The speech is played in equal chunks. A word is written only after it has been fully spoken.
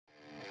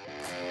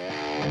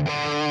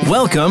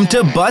Welcome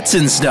to Butts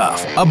and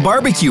Stuff, a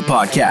barbecue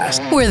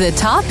podcast. Where the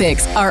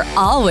topics are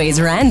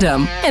always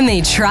random and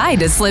they try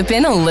to slip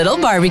in a little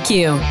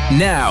barbecue.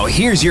 Now,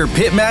 here's your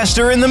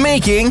pitmaster in the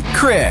making,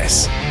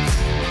 Chris.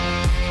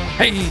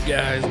 Hey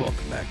guys,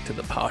 welcome back to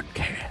the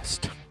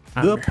podcast.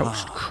 I'm your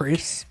host,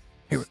 Chris,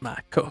 here with my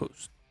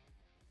co-host,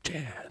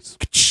 Jazz.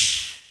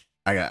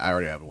 I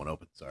already have one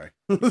open. Sorry.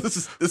 this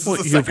is the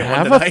You second one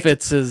have tonight. a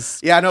Fitz's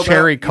Yeah, I know,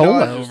 cherry but, you know, I cola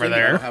was just over thinking I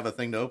there. don't have a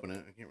thing to open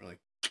it. I can't really,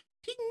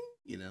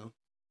 you know.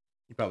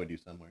 You probably do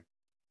somewhere.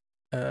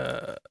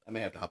 I may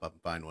have to hop up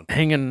and find one.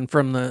 Hanging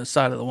from the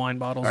side of the wine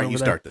bottles All right, over you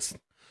there. start this.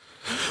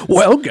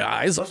 Well,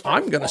 guys,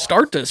 I'm going to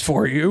start this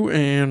for you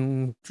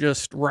and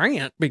just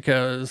rant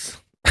because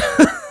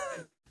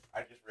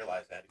I just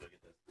realized I had to go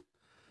get this.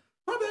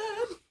 My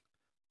bad.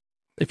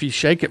 if you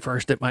shake it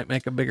first, it might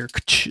make a bigger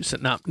so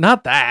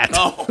not that.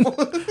 Oh.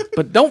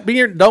 But don't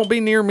be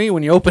near me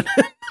when you open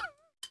it.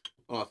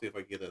 I'll see if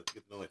I can get the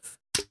noise.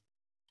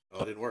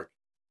 Oh, it didn't work.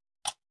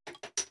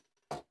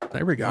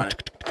 There we go. Got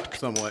it.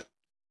 Somewhat.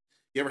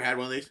 You ever had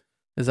one of these?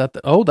 Is that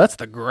that's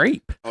the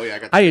grape. Oh,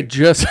 yeah. I had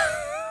just.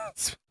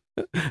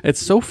 It's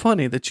so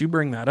funny that you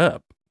bring that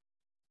up.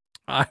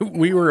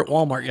 We were at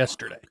Walmart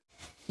yesterday,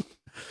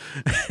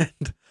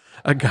 and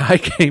a guy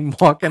came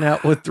walking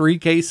out with 3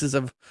 cases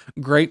of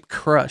Grape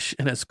Crush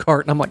in his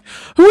cart, and I'm like,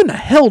 "Who in the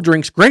hell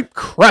drinks Grape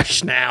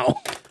Crush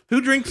now?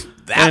 Who drinks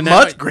that And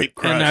much now, Grape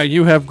Crush? And now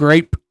you have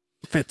Grape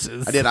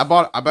Fitz's. I did.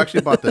 I've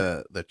actually bought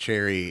the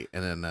cherry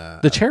and then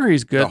The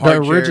cherry's good. The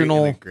hard cherry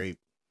original, and the grape.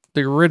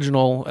 the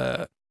original,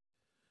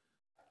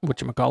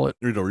 whatchamacallit,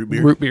 Original root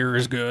beer. root beer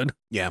is good.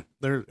 Yeah,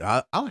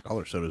 I like all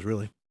their sodas,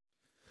 really.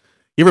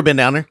 You ever been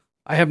down there?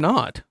 I have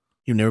not.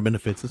 You've never been to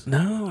Fitz's?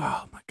 No.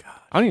 Oh my god,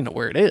 I don't even know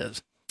where it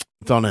is.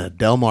 it's on a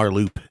Del Mar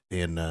Loop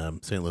in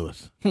St.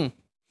 Louis. Hmm.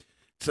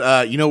 It's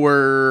you know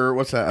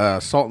what's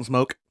that? Salt and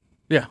Smoke.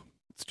 Yeah.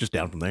 It's just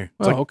down from there.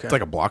 Oh, okay. It's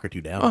like a block or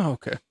two down. Oh,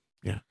 okay.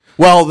 Yeah.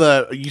 Well,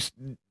 I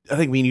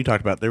think me and you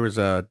talked about there was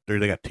they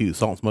got 2.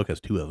 Salt and Smoke has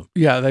 2 of them.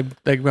 Yeah,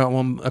 they got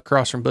one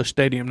across from Busch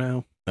Stadium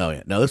now. Oh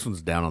yeah, no, this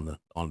one's down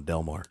on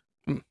Del Mar.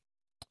 Hmm.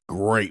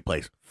 Great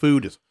place.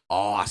 Food is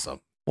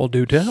awesome. Well,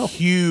 do tell.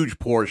 Huge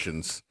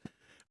portions.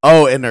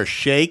 Oh, and their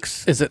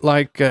shakes. Is it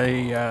like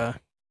a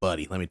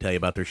Buddy, let me tell you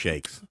about their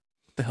shakes.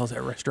 what the hell's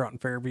that restaurant in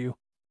Fairview?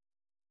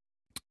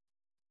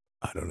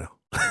 I don't know.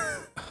 The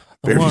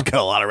Fairview's one,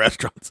 got a lot of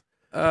restaurants.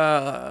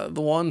 the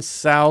one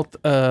south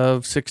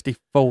of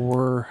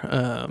 64.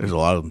 There's a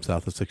lot of them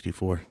south of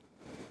 64.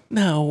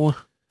 No,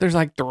 there's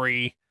like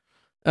 3.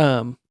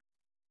 No,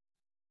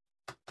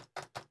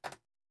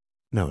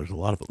 there's a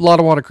lot of them. A lot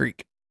of Water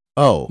Creek.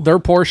 Oh, Their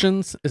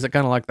portions, is it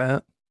kind of like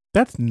that?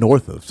 that's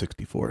north of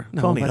 64.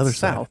 It's No, on the that's other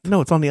south. side.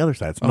 No, it's on the other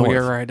side. It's Oh, north.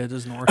 you're right. It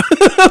is north.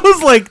 I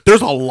was like,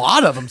 there's a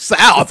lot of them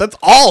south. That's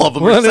all of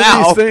them One are of these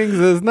south. things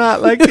is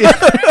not like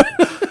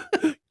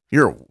the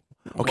You're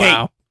okay.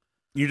 Wow.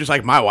 You're just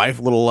like my wife,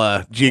 a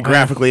little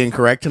geographically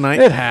incorrect tonight.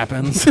 It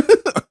happens.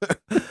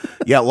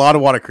 Yeah, a lot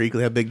of Water Creek.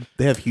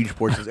 They have huge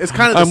portions. It's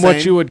kind of the I'm same.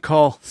 what you would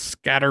call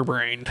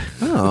scatterbrained.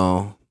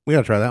 Oh, we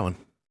gotta try that one.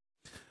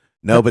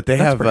 No, but they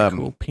That's have pretty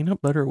cool. Peanut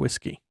butter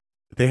whiskey.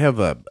 they have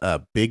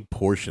big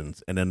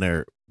portions, and then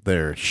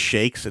their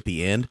shakes at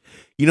the end.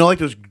 You know, like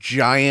those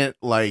giant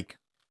like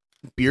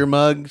beer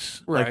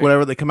mugs, like Right.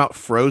 whatever. They come out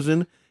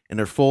frozen, and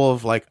they're full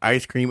of like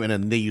ice cream, and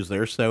then they use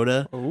their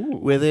soda Ooh.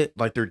 with it.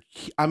 Like they're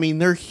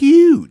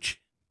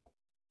huge.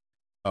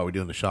 Oh, we're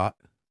doing the shot.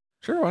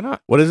 Sure, why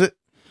not? What is it?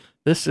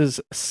 This is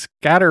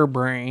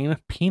Scatterbrain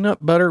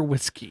peanut butter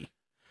whiskey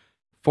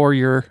for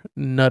your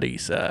nutty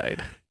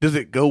side. Does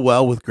it go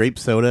well with grape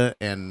soda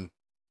and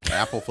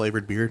apple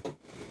flavored beer?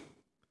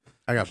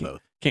 I got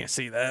both. Can't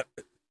see that.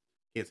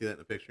 Can't see that in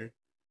the picture.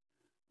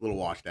 A little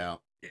washed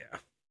out. Yeah.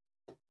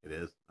 It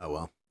is. Oh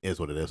well. It is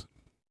what it is.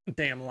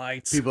 Damn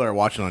lights. People that are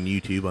watching on the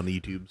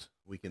YouTubes,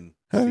 we can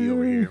see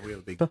over here. We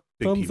have a big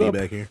Thumbs TV up.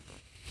 back here.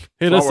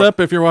 Hit So us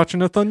up if you're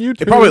watching us on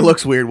YouTube. It probably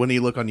looks weird when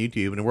you look on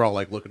YouTube and we're all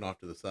like looking off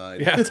to the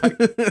side. Yeah, it's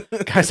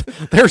like, guys,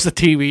 there's a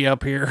TV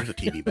up here. There's a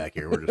TV back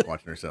here. We're just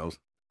watching ourselves.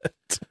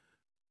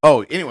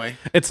 Oh, anyway.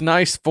 It's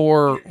nice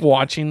for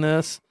watching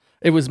this.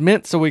 It was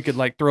meant so we could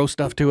like throw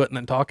stuff to it and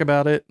then talk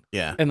about it.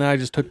 Yeah. And then I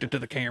just took it to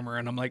the camera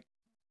and I'm like,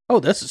 oh,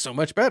 this is so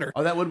much better.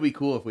 Oh, that would be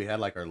cool if we had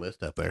like our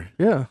list up there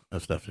Yeah.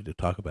 of stuff to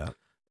talk about.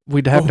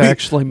 We'd have to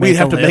actually make We'd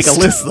have to make a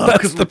list though.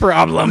 That's the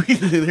problem.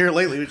 Here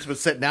lately, we've just been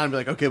sitting down and be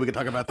like, okay, we can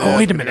talk about that. Oh,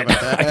 wait a we can minute.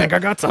 talk about that. I think I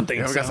got something.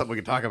 Yeah, we got something we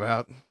can talk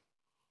about.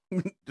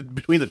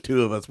 Between the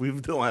two of us, we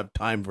don't have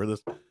time for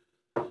this.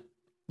 Don't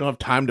have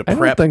time to I don't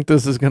prep. think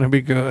this is going to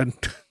be good.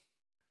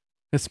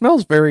 It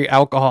smells very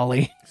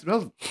alcohol-y. It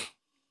smells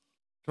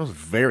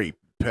very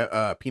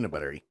peanut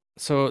buttery.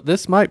 So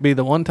this might be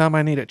the one time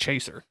I need a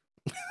chaser.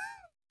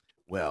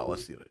 Well,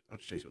 let's see.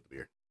 Let's chase it with the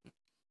beer.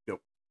 Go.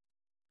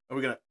 Are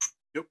we gonna?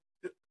 Yep.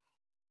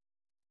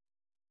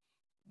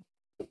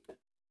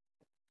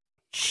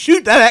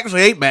 Shoot, that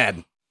actually ain't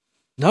bad.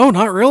 No,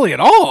 not really at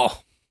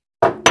all.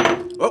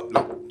 Oh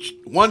no!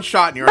 One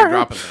shot and you're already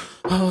dropping things.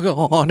 Oh,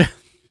 God.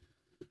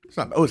 It's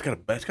not. Oh, it's got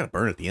to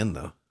burn at the end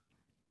though.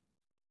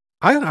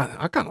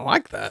 I kind of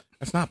like that.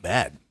 That's not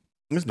bad.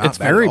 It's not It's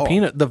bad very at all.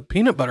 peanut. The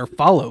peanut butter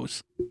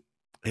follows.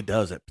 It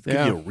does. It gives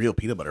Yeah. you a real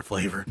peanut butter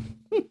flavor.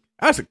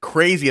 That's a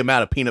crazy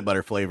amount of peanut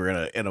butter flavor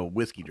in a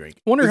whiskey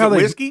drink. Wonder is how it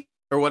they- whiskey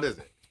or what is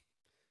it?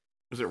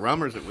 Is it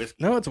rum or is it whiskey?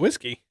 No, it's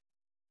whiskey.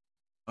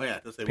 Oh yeah,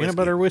 it does say Peanut whiskey.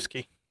 butter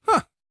whiskey.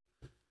 Huh.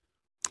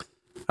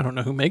 I don't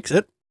know who makes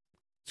it.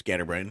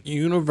 Scatterbrain.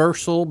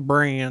 Universal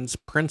Brands,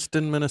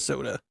 Princeton,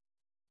 Minnesota.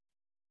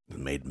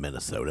 Made in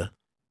Minnesota.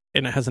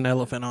 And it has an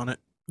elephant on it.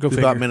 Go Who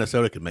figure. thought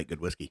Minnesota could make good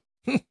whiskey?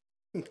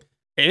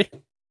 Eh?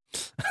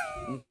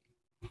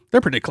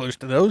 They're pretty close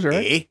to those,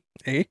 right?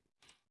 Eh?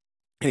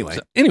 Anyway,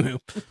 So, anywho,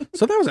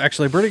 so that was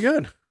actually pretty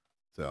good.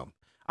 so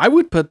I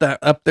would put that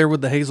up there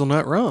with the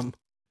hazelnut rum.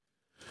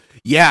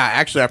 yeah,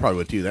 actually, I probably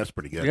would too. That's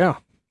pretty good. Yeah.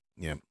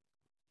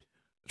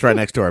 It's right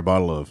next to our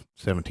bottle of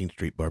 17th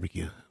Street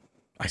barbecue.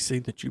 I see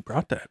that you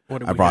brought that. What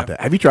did I we brought have?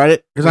 that. Have you tried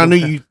it? Because I knew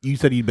Okay. you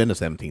said you'd been to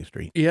 17th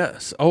Street.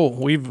 Yes. Oh,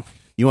 we've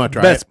You want to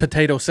try best it?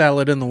 potato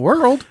salad in the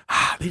world.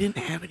 They didn't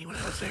have any when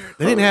I was there.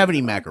 They didn't have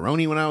any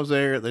macaroni when I was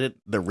there.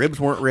 The ribs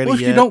weren't ready Well,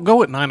 if yet. you don't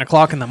go at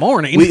 9:00 in the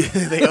morning.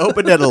 They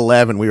opened at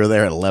 11. We were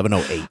there at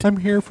 11:08. I'm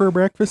here for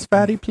breakfast,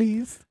 fatty,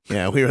 please.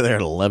 Yeah, we were there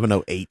at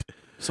 11:08.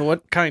 So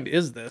what kind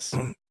is this?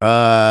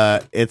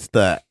 It's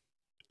the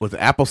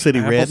Apple City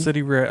Apple Red.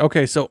 City Red.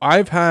 Okay, so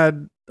I've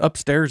had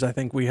upstairs. I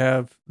think we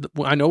have.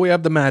 I know we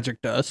have the Magic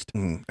Dust,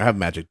 I have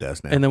Magic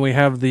Dust now. and then we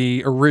have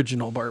the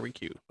original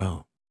barbecue.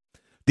 Oh,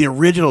 the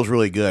original's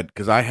really good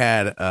because I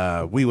had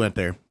we went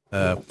there,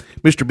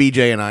 Mr.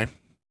 BJ and I,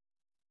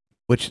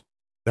 which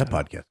that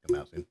podcast come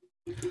out soon.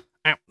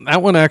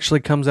 That one actually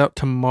comes out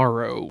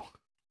tomorrow.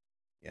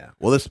 Yeah,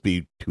 well, this will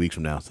be 2 weeks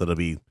from now, so it'll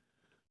be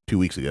 2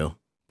 weeks ago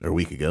or a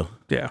week ago,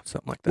 Yeah,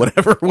 something like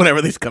that.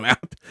 whenever these come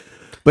out.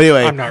 But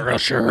anyway, I'm not real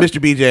sure.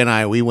 Mr. BJ and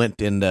I, we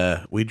went and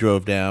we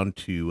drove down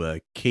to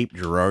Cape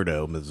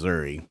Girardeau,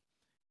 Missouri,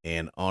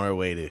 and on our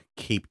way to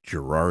Cape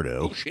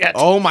Girardeau. Oh, shit.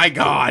 Oh my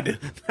God!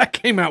 That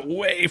came out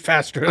way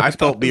faster. than I thought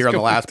spelled it beer was on the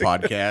going last to.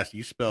 podcast.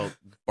 You spelled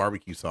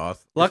barbecue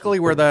sauce. Luckily,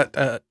 where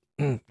that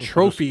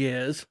trophy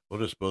is, We'll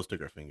just both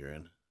stick our finger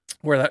in.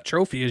 where that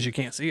trophy is, you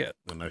can't see it.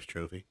 A nice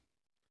trophy.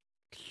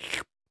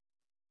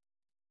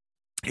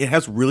 It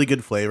has really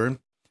good flavor,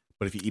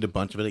 but if you eat a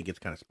bunch of it, it gets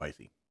kind of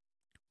spicy.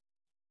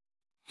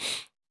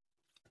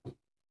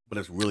 But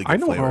it's really good I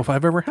don't flavor. know if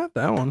I've ever had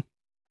that one.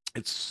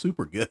 It's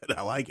super good.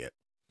 I like it.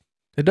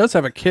 It does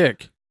have a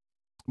kick.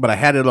 But I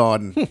had it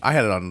on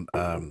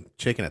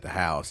chicken at the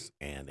house,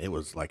 and it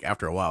was like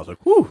after a while, I was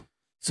like, whew.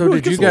 So Ooh,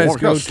 it did you gets a little guys more-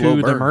 go it's got a slow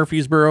to the burn.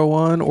 Murfreesboro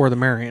one or the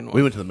Marion one?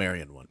 We went to the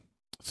Marion one.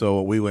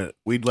 So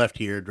we'd left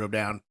here, drove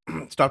down,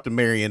 stopped at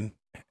Marion,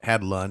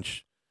 had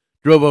lunch,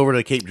 drove over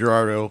to Cape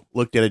Girardeau,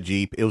 looked at a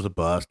Jeep. It was a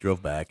bus,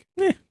 drove back,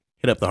 Eh.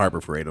 hit up the Harbor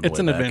Freight on the It's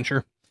way an back.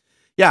 adventure.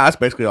 Yeah, that's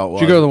basically all it was.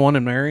 Did you go to the one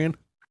in Marion?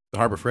 The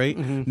Harbor Freight?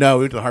 Mhm. No,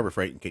 we went to the Harbor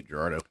Freight in Cape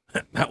Girardeau.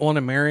 That one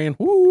in Marion?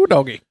 Woo,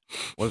 doggy.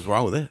 What's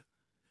wrong with it?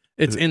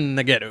 It's in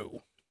the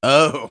ghetto.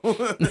 Oh.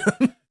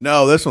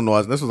 No, this one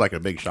wasn't. This was like a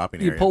big shopping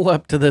You area. pull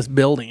up to this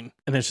building,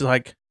 and it's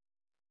like,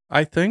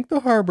 I think the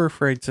Harbor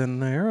Freight's in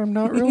there. I'm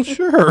not real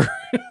sure.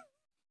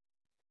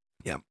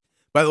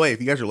 By the way, if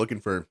you guys are looking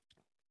for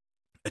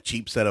a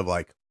cheap set of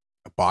like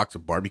a box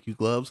of barbecue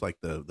gloves, like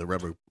the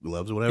rubber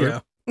gloves or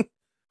whatever, Yeah.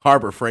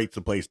 Harbor Freight's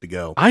the place to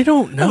go. I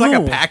don't know. It's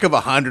like a pack of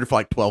 100 for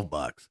like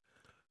 $12.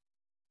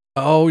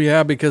 Oh,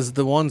 yeah, because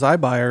the ones I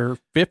buy are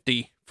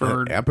 50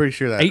 for I'm pretty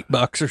sure that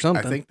 $8 or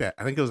something. I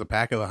think it was a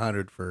pack of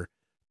 100 for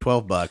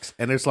 $12,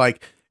 and it's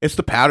like it's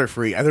the powder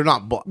free. They're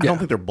not. I Yeah. don't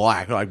think they're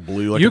black. They're like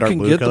blue. Like you a dark can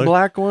blue get color. the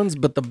black ones,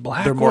 but the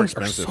black They're more ones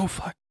expensive. are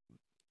so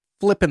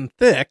flipping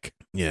thick.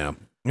 Yeah,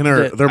 and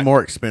they're That-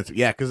 more expensive.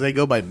 Yeah, because they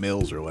go by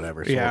mils or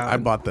whatever. So Yeah. I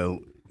bought the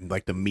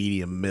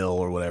medium mill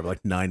or whatever,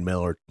 like 9 mil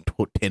or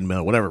 10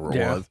 mil, whatever it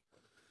Yeah. was.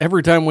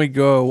 Every time we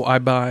go, I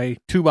buy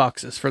 2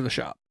 boxes for the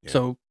shop. Yeah.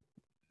 So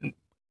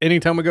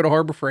anytime we go to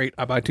Harbor Freight,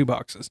 I buy 2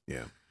 boxes.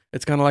 Yeah.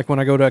 It's kind of like when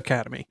I go to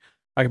Academy.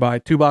 I buy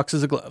 2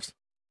 boxes of gloves.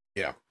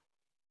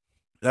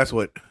 That's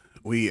what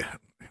we.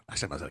 I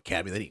said I was at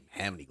Academy. They didn't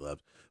even have any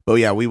gloves. But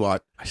yeah, we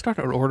bought. I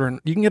started ordering.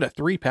 You can get a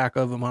 3-pack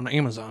of them on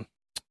Amazon.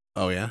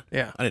 Oh yeah,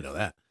 Yeah. I didn't know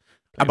that.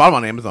 I bought them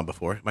on Amazon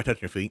before. Am I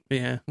touching your feet?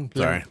 Yeah.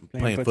 Sorry,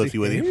 playing footsie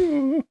with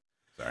you.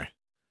 Sorry.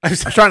 I I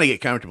was trying to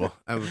get comfortable.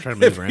 I was trying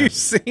to move Have you around.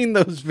 seen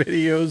those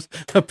videos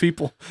of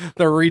people,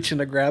 they're reaching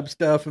to grab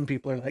stuff and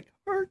people are like,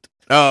 heart?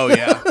 Oh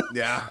yeah,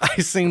 yeah, I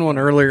seen one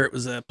earlier. It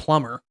was a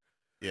plumber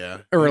yeah.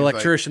 or He's like-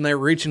 electrician. They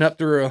were reaching up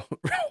through a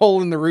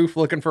hole in the roof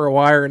looking for a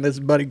wire, and this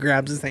buddy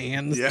grabs his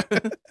hands. yeah.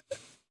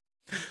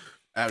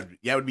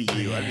 It would be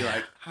you. I'd be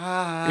like,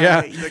 hi.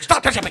 Yeah. You'd be like,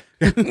 stop touching me.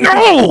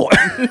 No!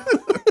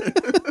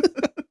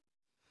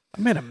 I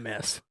made a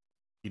mess.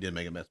 You did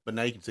make a mess, but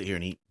now you can sit here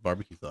and eat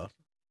barbecue sauce.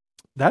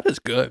 That is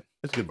good.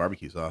 It's good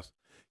barbecue sauce.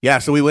 Yeah,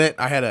 so we went.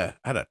 I had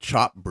a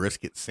chopped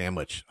brisket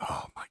sandwich.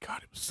 Oh my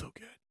god, it was so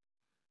good.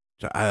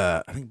 So,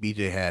 I think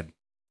BJ had.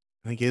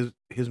 I think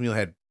his meal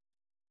had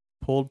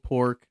pulled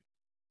pork,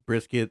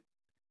 brisket,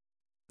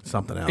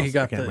 something else. He I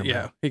got can't the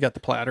remember. he got the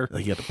platter.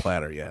 Like he got the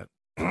platter. Yeah,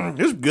 It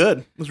was good.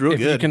 It was real If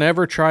good. you can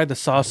ever try the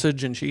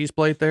sausage and cheese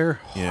plate there,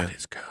 Yeah. it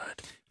is good.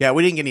 Yeah,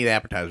 we didn't get any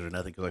appetizers or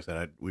nothing because, like I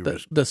said, we were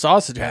just The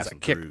sausage has a passing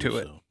kick through, to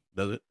it. so-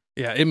 Does it?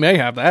 Yeah, it may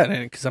have that in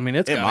it because I mean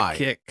it's It got might. a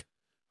kick.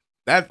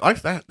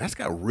 That's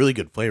got really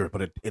good flavor,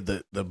 but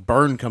the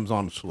burn comes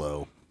on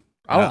slow.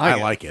 I I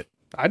like it.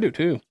 I do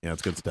too. Yeah,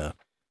 it's good stuff.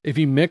 If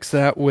you mix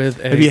that with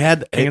a Have you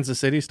had Kansas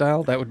City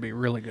style, that would be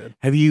really good.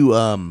 Have you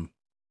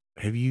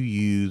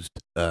used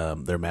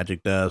their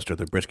magic dust or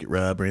their brisket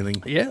rub or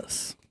anything?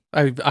 Yes,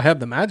 I have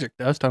the magic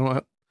dust. I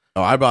don't.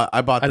 Oh, I bought.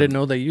 I didn't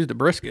know they used a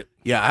brisket.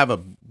 Yeah, I have a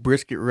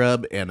brisket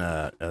rub and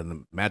a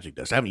magic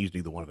dust. I haven't used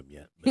either one of them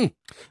yet. but-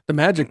 The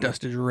magic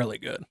dust is really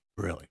good.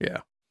 Really? Yeah.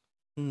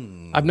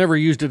 I've I've never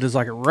used it as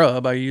like a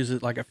rub. I use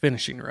it like a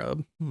finishing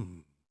rub.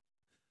 You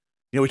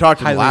know, we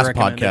talked in the Highly last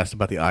recommend podcast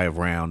about the Eye of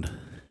Round.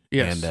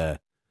 Yes. And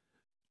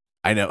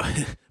I know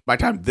by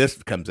the time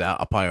this comes out,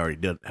 I'll probably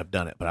already have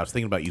done it. But I was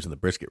thinking about using the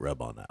brisket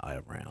rub on the Eye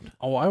of Round.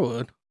 Oh, I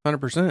would.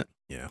 100%.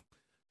 Yeah,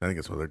 I think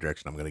that's the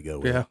direction I'm going to go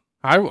with. Yeah.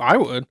 I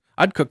would.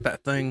 I'd cook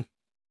that thing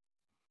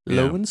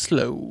low Yeah. and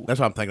slow. That's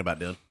what I'm thinking about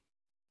doing.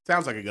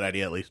 Sounds like a good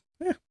idea, at least.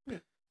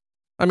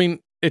 I mean,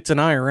 it's an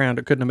eye around.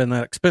 It couldn't have been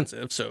that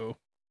expensive. So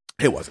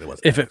It was. It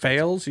was. if it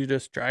fails, you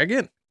just try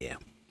again. Yeah.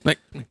 Like,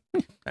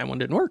 that one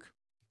didn't work.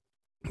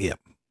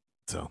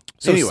 So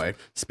So anyway,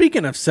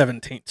 Speaking of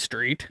 17th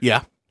Street,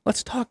 yeah.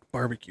 let's talk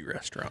barbecue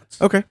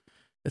restaurants. Okay.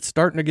 It's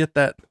starting to get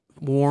that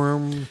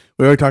warm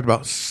We already talked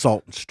about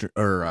salt and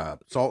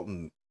salt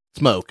and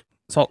smoke.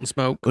 salt and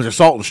smoke. Those are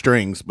salt and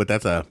strings, but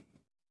it's a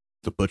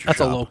butcher That's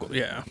shop. a local,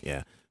 yeah.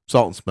 Yeah,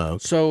 salt and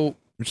smoke, So,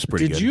 which is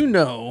pretty did good. you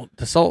know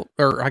the salt,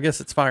 or I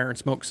guess it's Fire and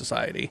Smoke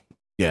Society?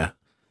 Yeah.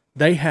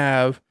 They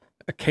have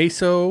a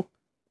queso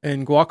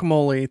and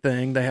guacamole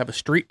thing. They have a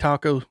street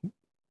taco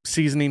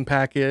seasoning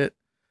packet.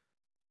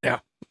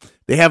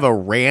 They have a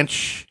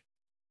ranch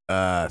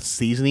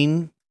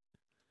seasoning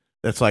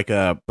that's like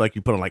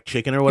you put on like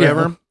chicken or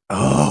whatever. Yeah.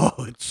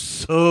 Oh, it's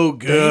so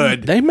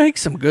good. They make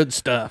some good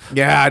stuff.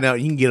 Yeah, I know.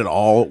 You can get it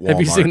all at Walmart. Have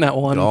you seen that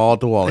one? All at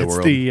the Wally It's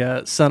World.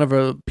 the son of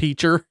a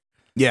peacher.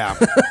 Yeah.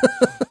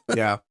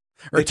 Yeah.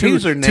 Or They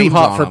changed their too names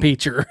hot on for them.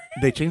 peacher.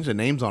 They changed the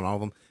names on all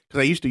of them because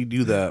I used to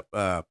do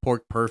the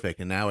Pork Perfect,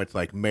 and now it's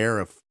like Mayor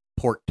of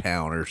Pork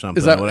Town or something.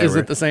 Is that whatever. is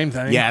it the same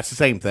thing? Yeah, it's the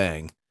same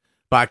thing.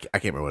 But I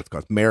can't remember what it's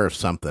called. Mayor of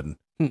something.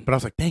 But I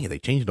was like, dang it, they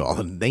changed all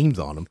the names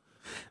on them.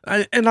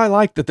 I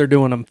like that they're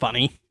doing them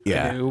funny.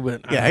 Yeah. I do,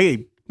 but Yeah,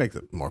 it makes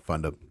it more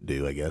fun to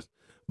do, I guess.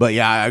 But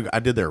yeah, I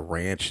did their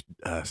ranch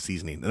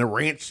seasoning, and the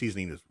ranch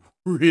seasoning is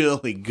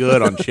really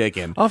good on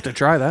chicken. I'll have to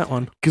try that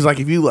one. Because like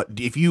if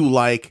you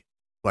like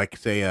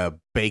say a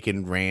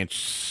bacon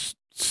ranch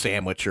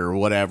sandwich or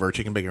whatever,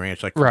 chicken bacon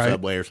ranch, like from Right.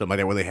 Subway or something like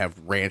that, where they have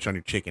ranch on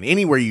your chicken.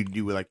 Anywhere you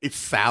do like it's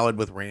salad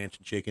with ranch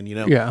and chicken, you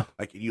know? Yeah.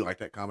 Like you like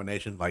that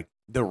combination, like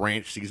the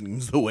ranch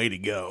seasoning's the way to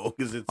go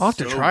because it's. I'll have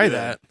to so try good.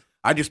 that.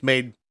 I just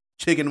made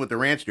chicken with the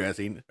ranch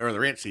dressing or the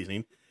ranch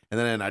seasoning, and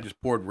then I just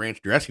poured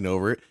ranch dressing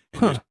over it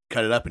and just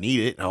cut it up and eat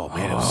it. Oh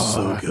man, it was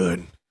so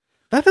good.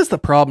 That is the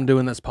problem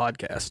doing this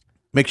podcast.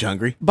 Makes you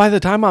hungry. By the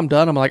time I'm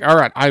done, I'm like, all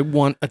right, I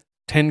want a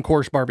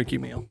 10-course barbecue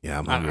meal. Yeah,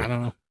 I'm I hungry.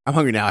 don't know. I'm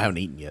hungry now. I haven't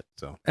eaten yet.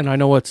 So And I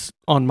know what's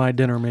on my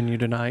dinner menu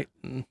tonight.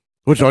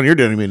 what's on your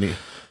dinner menu?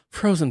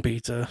 Frozen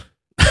pizza.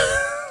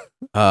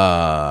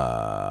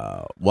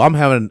 Well, I'm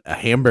having a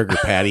hamburger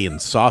patty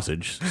and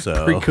sausage.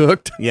 So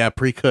Pre-cooked. Yeah,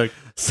 pre-cooked.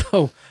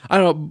 So, I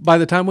don't know. By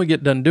the time we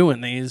get done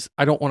doing these,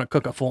 I don't want to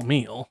cook a full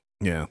meal.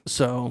 Yeah,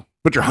 So,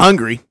 but you're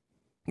hungry.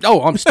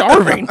 oh, I'm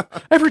starving.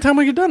 Every time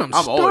we get done, I'm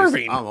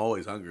starving. I'm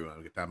always hungry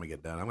when the time I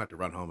get done. I'm gonna have to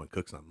run home and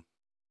cook something.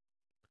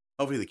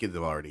 Hopefully, the kids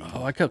have already eaten.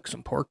 Oh, I cooked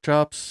some pork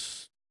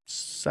chops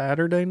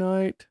Saturday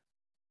night.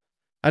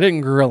 I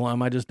didn't grill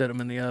them. I just did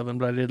them in the oven,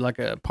 but I did like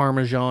a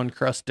Parmesan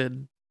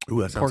crusted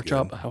Ooh, that sounds pork good.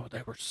 chop. Oh,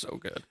 they were so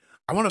good.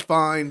 I want to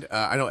find.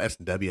 I know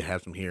S&W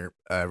has them here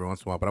every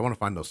once in a while, but I want to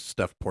find those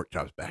stuffed pork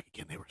chops back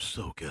again. They were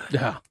so good.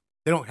 Yeah.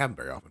 They don't have them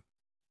very often.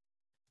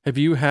 Have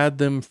you had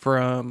them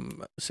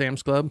from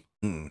Sam's Club?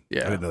 Mm,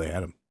 Yeah. I didn't know they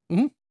had them.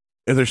 Mhm.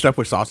 Is there stuff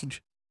with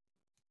sausage?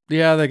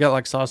 Yeah, they got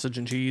like sausage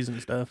and cheese and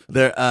stuff.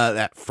 There,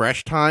 that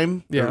Fresh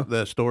Time, Yeah.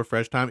 the store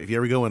Fresh Time. If you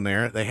ever go in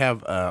there, they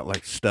have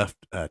like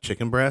stuffed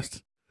chicken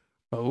breasts.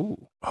 Oh.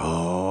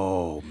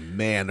 Oh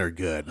man, they're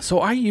good. So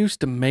I used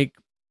to make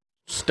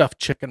stuffed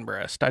chicken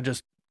breast. I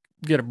just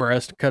get a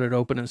breast, cut it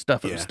open, and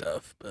stuff it with Yeah.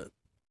 stuff. But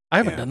I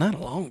haven't Yeah. done that in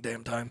a long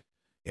damn time.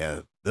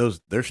 Yeah,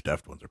 their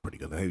stuffed ones are pretty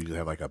good. They usually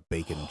have like a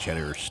bacon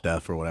cheddar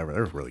stuff or whatever.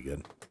 They're really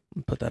good.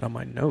 Put that on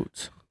my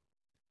notes.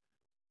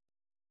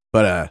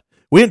 But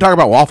we didn't talk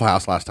about Waffle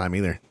House last time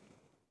either.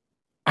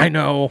 I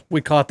know.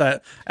 We caught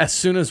that. As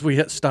soon as we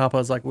hit stop, I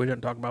was like, we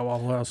didn't talk about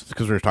Waffle House.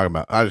 Because we were talking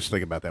about. I was just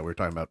thinking about that. We were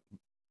talking about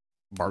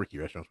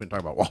barbecue restaurants. We didn't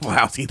talk about Waffle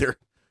House either.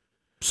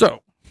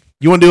 So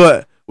You want to do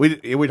a?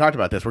 We talked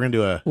about this. We're gonna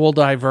do a. we'll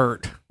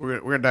divert. We're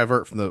gonna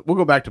divert from the. We'll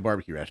go back to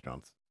barbecue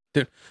restaurants.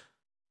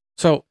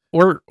 So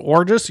we're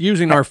just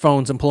using our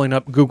phones and pulling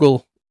up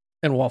Google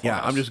and Waffle Yeah,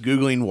 House. I'm just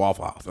googling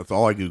Waffle House. That's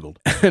all I googled.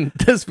 And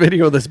this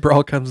video, this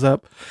brawl comes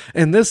up,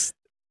 and this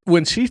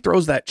when she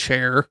throws that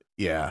chair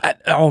Yeah.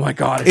 Oh my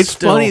God. It's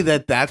still funny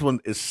that one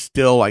is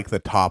still like the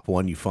top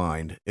one you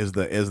find is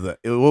the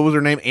what was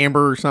her name?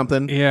 Amber or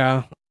something?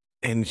 Yeah.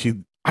 And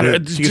she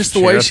Just gets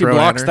the a way chair she thrown at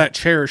blocks her. that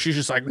chair, she's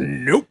just like,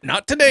 nope,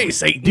 not today,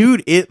 Satan.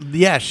 Dude,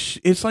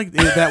 it's like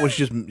that was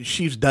just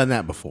she's done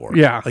that before.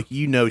 Yeah. Like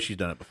she's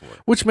done it before.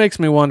 Which makes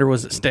me wonder,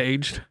 was it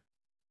staged?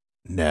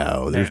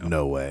 No, there's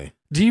no way.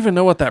 Do you even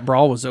know what that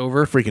brawl was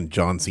over? Freaking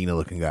John Cena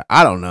looking guy.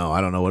 I don't know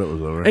what it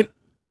was over. It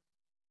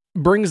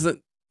brings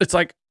it's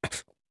like,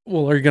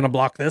 well, are you going to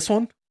block this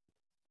one?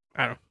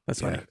 I don't know.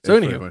 That's funny. Yeah, So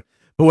it's pretty funny.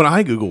 But when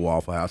I Google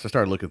Waffle House, I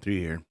started looking through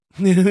here.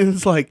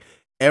 It's like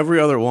every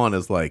other one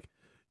is like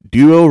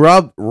duo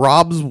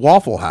robs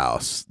Waffle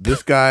House.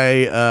 This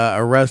guy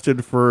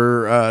arrested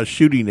for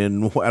shooting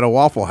at a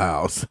Waffle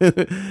House.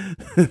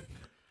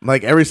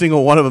 Like every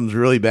single one of them is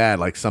really bad.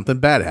 Like something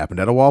bad happened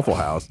at a Waffle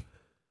House.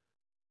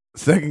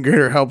 Second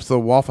grader helps the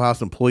Waffle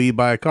House employee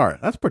buy a car.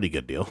 That's a pretty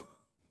good deal.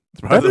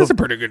 That is a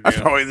pretty good deal.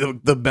 That's probably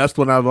the best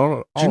one I've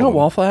all. Do you know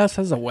Waffle House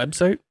has a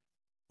website?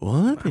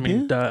 What? I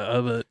mean,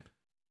 but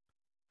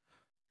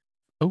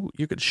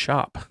you could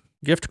shop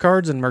gift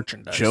cards and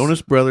merchandise.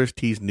 Jonas Brothers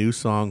tease new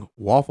song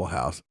Waffle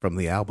House from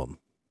the album.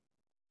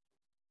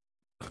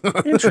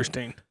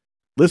 Interesting.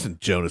 Listen,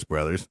 Jonas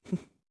Brothers.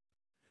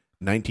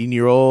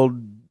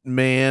 19-year-old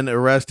man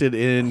arrested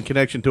in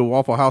connection to a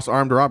Waffle House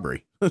armed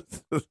robbery.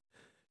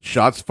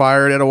 Shots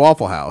fired at a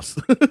Waffle House.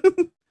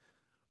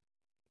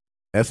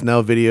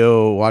 SNL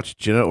video, watch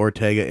Jenna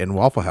Ortega in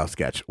Waffle House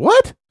sketch.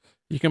 What?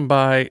 You can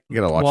buy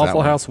You gotta watch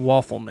Waffle that House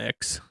waffle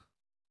mix,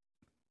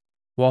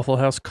 Waffle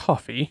House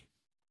coffee.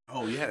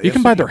 Oh, yeah. You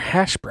can buy their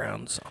hash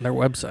browns on their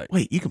website.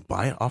 Wait, you can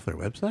buy it off their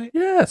website?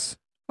 Yes.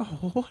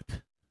 Oh, what?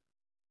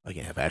 I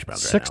can't have hash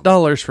browns right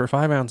 $6 for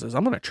 5 ounces.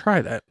 I'm going to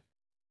try that.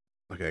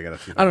 now. Okay, I gotta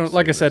see. I don't,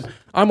 like I said,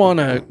 I'm on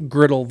a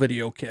griddle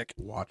video kick.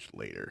 Watch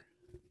later.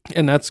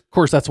 And that's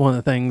one of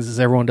the things is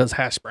everyone does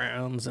hash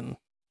browns. And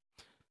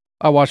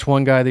I watched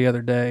one guy the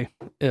other day.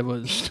 It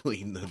was, Still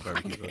eating the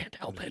barbecue. I can't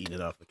help it. Eating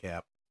it off the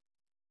cap.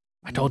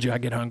 I told you I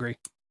get hungry.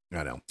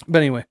 I know. But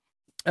anyway,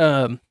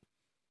 about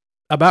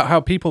how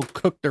people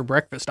cook their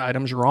breakfast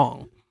items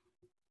wrong.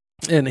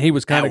 And he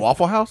was kind At of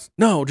Waffle House?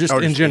 no, just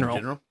Or in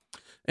general.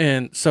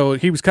 And so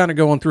he was kind of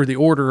going through the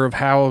order of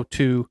how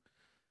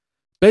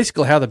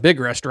basically how the big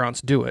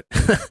restaurants do it.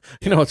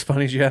 You know what's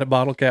funny is you had a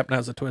bottle cap and that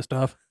was a twist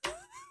off.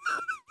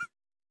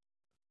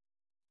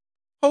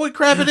 Holy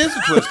crap, it is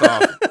a twist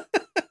off.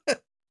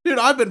 Dude,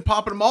 I've been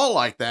popping them all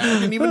like that. I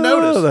didn't even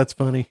notice. Oh, that's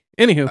funny.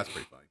 Anywho, That's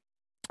pretty funny.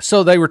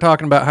 so they were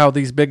talking about how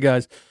these big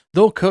guys,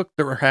 they'll cook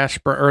their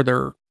or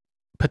their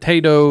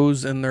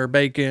potatoes and their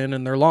bacon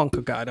and their long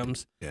cook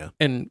items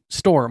and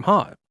store them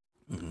hot.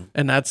 Mm-hmm.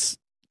 And that's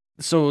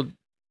so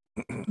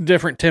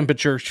different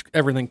temperatures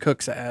everything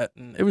cooks at.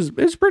 And it was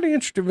a pretty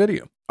interesting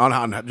video. On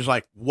how, just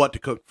like what to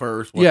cook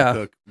first, what to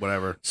cook,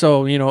 whatever.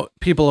 So,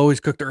 people always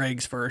cook their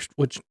eggs first,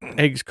 which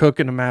eggs cook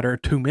in a matter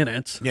of 2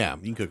 minutes. Yeah,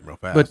 you can cook them real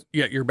fast. But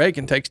yet your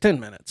bacon takes 10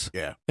 minutes.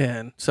 Yeah.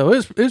 And so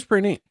it was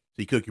pretty neat. So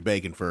you cook your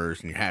bacon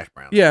first and your hash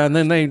browns. Yeah, and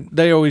then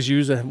they always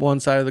use one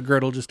side of the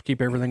griddle just to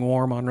keep everything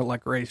warm on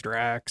like raised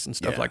racks and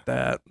stuff like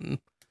that. And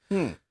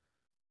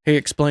he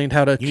explained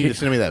how to You need to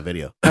send me that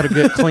video. how to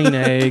get clean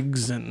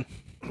eggs, and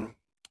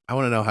I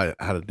want to know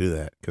how to do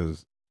that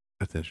because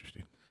that's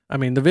interesting. I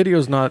mean the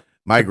video's not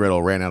My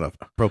griddle ran out of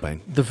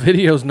propane. the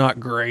video's not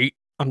great.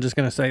 I'm just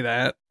gonna say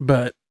that,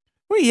 but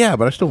Well, yeah,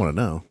 but I still want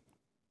to know.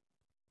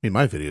 I mean,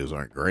 my videos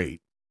aren't great.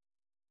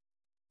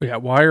 yeah,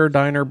 why are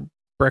diner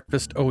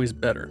breakfast always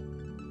better?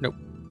 Nope,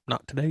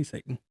 not today,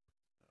 Satan.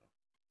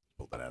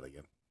 Pull that out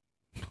again.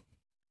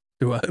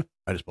 Do what?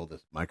 I just pulled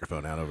this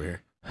microphone out over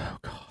here. Oh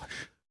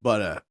gosh,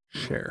 But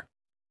share.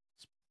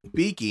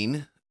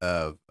 speaking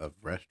of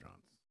restaurants,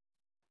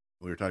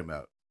 we were talking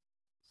about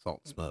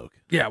Salt and Smoke.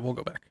 Yeah, we'll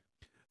go back.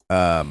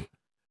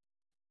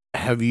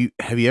 Have you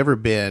ever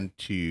been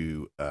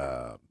to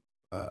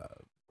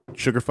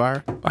Sugar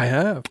Fire? I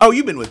have. Oh,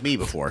 you've been with me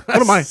before.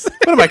 What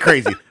am I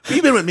crazy?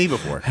 You've been with me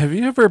before. Have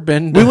you ever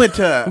been? We went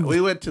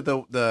to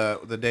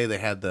the day they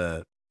had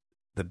the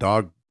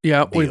dog.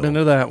 Yeah, we've deal. been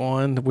to that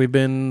one. We've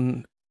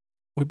been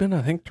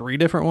I think 3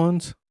 different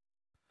ones.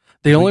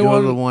 The only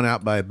one, the one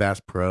out by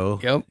Bass Pro.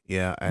 Yep.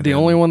 Yeah. The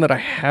only one that I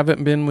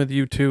haven't been with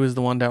you to is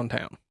the one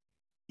downtown.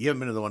 You haven't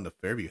been to the one to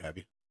Fairview, have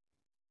you?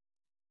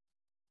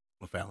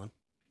 With Fallon.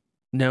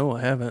 No,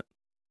 I haven't.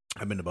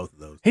 I've been to both of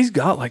those. He's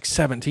got like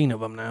 17 of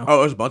them now.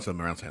 Oh, there's a bunch of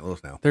them around St.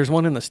 Louis now. There's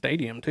one in the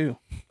stadium too.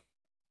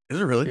 Is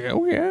there really?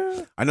 Oh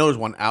yeah. I know there's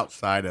one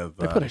outside of.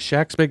 They put a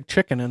Shaq's Big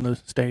Chicken in the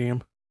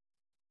stadium.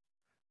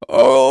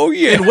 Oh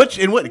yeah.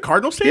 In what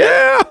Cardinal Stadium?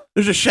 Yeah.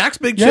 There's a Shaq's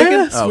Big Chicken.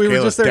 Yes, Oh, we were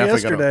Kayla's just there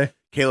definitely yesterday.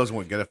 Kayla's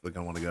definitely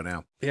gonna want to go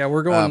now. Yeah,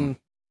 we're going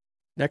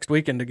next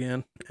weekend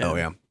again. Oh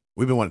yeah,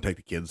 we've been wanting to take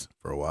the kids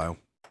for a while,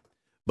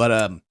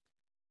 but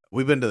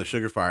we've been to the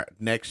Sugar Fire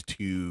next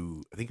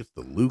to I think it's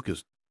the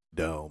Lucas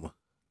Dome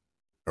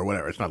or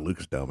whatever. It's not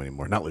Lucas Dome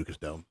anymore. Not Lucas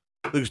Dome.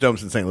 Lucas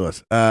Dome's in St.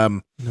 Louis.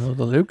 No,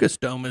 the Lucas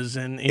Dome is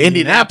in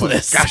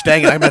Indianapolis. Gosh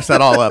dang it, I messed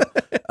that all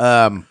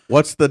up.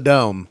 What's the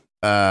dome?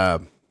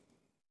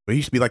 It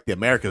used to be like the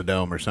America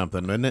Dome or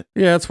something, isn't it?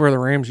 Yeah, that's where the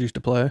Rams used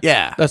to play.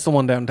 Yeah. That's the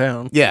one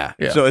downtown. Yeah.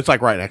 Yeah. So it's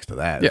like right next to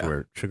that. Yeah.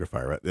 Where Sugar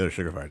Fire, right? The other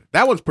Sugar Fire.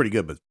 That one's pretty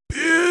good, but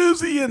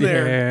busy in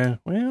there. Yeah.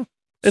 Well,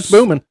 it's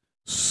booming.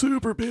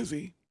 Super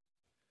busy.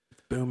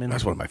 Booming.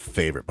 That's one of my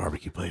favorite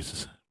barbecue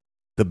places.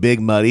 The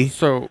Big Muddy.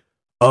 So,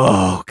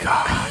 Oh,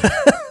 God.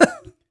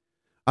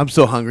 I'm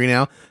so hungry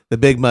now. The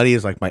Big Muddy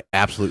is like my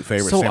absolute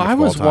favorite so sandwich I of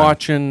all was time.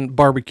 watching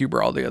Barbecue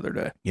Brawl the other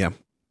day. Yeah.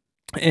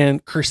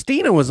 And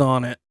Christina was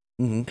on it.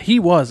 Mm-hmm. He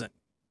wasn't,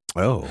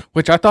 Oh,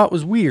 which I thought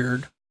was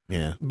weird,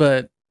 yeah.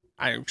 but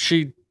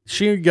she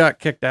got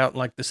kicked out in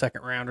like the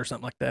second round or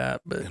something like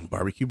that. But And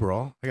Barbecue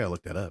Brawl? I got to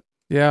look that up.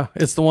 yeah,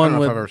 it's the I one don't know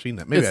with if I've ever seen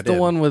that. Maybe it's I the did.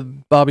 one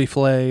with Bobby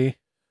Flay.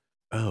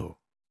 Oh.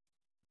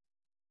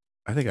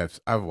 I think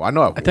I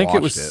know I've I think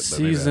it was watched but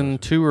maybe I season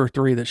haven't. 2 or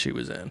 3 that she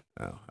was in.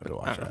 Oh, I have to I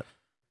watch don't that.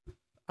 know.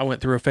 I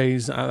went through a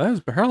phase. That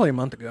was probably a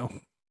month ago.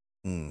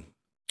 Mm.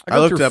 I I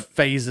go looked through up-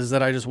 phases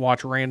that I just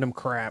watch random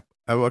crap.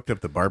 I looked up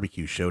the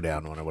Barbecue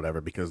Showdown one or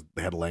whatever because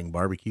they had Lang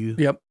Barbecue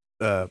Yep.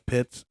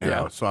 pits. And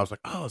Yeah. so I was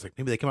like,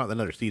 maybe they come out with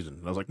another season.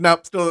 And I was like,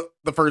 nope, still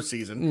the first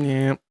season.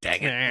 Yeah.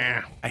 Dang it.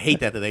 Yeah. I hate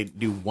that they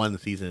do one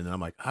season and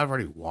I'm like, I've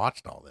already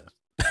watched all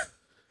this.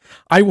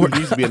 I There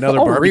needs to be another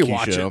I'll barbecue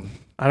rewatch show. it.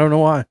 I don't know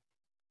why.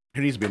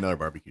 There needs to be another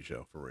barbecue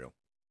show for real.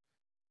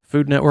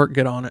 Food Network,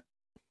 get on it.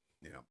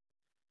 Yeah.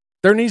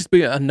 There needs to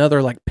be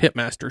another like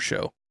Pitmaster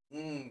show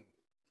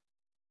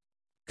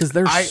because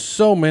there's I-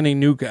 so many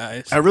new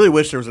guys. I really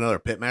wish there was another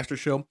Pitmaster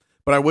show,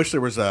 but I wish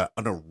there was an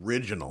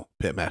original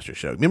Pitmaster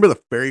show. Remember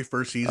the very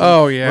first season?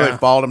 Oh Where yeah. they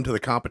followed them to the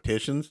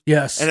competitions?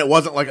 Yes. And it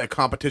wasn't like a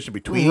competition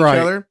between Right.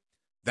 each other.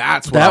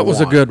 That's what That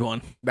was a good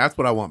one. That's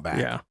what I want back.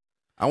 Yeah.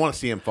 I want to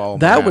see him follow.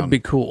 That would be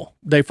cool.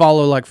 They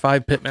follow like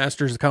 5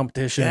 Pitmasters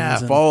competitions. Yeah,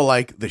 and- follow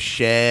like the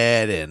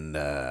Shed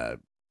and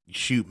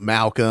Shoot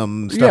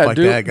Malcolm stuff yeah, like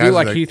do, that. Guys do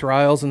like that- Heath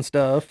Riles and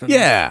stuff. And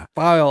yeah,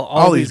 file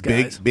all these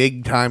guys.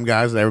 big time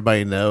guys that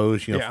everybody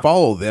knows. You know, Yeah.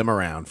 follow them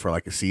around for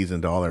like a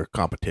season to all their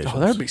competitions. Oh,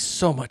 that'd be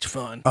so much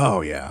fun.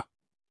 Oh yeah,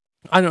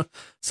 I know.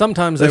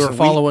 Sometimes they Listen, were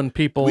following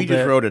people we just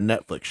that wrote a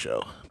Netflix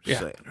show. Just Yeah.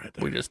 saying right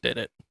there. we just did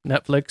it.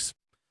 Netflix.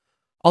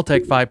 I'll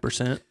take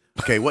 5%.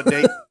 Okay, what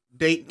date?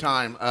 Date and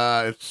time?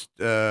 It's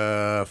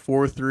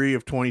 4/3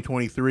 of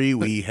 2023.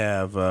 We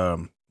have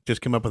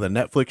just come up with a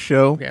Netflix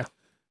show. Yeah.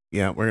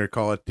 Yeah, we're gonna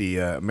call it the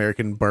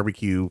American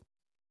Barbecue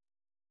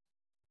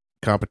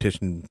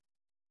Competition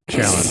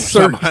Challenge.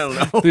 Something, I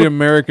don't know. The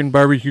American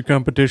Barbecue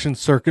Competition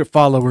Circuit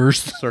Followers.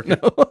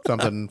 Circuit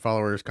something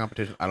followers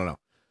competition. I don't know.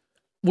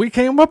 We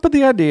came up with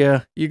the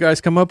idea. You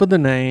guys come up with the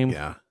name.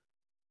 Yeah,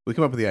 we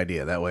come up with the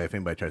idea that way. If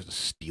anybody tries to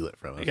steal it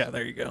from us, Yeah,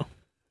 there you go.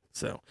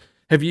 So,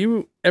 have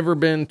you ever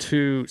been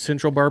to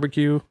Central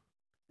Barbecue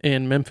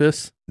in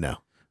Memphis? No.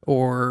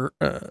 Or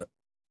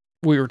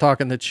we were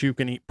talking that you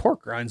can eat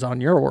pork rinds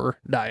on your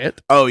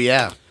diet. Oh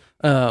yeah,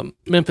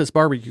 Memphis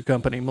Barbecue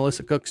Company,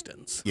 Melissa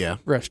Cookston's yeah.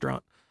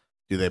 restaurant.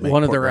 Do they make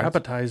One of pork their rinds?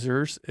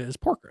 appetizers is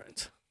pork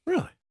rinds.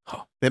 Really?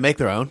 Oh. They make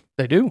their own.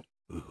 They do.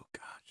 Ooh,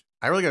 gosh,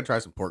 I really gotta try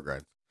some pork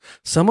rinds.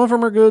 Some of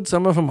them are good,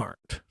 some of them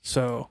aren't.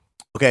 So,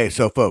 Okay,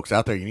 so folks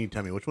out there, you need to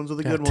tell me which ones are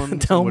the Yeah, good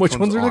ones. tell and 'em which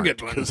ones are the aren't,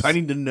 good ones. because I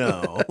need to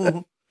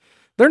know.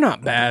 they're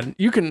not bad.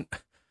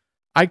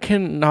 I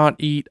cannot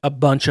eat a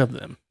bunch of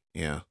them,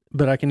 Yeah,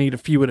 but I can eat a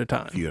few at a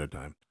time. a few at a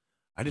time.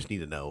 I just need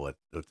to know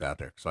what's out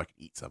there so I can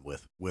eat some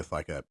with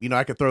like a,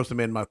 I could throw some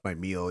in my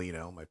meal,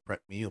 my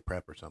meal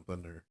prep or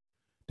something, or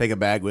take a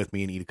bag with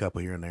me and eat a couple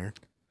here and there.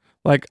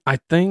 Like, I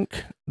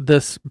think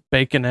this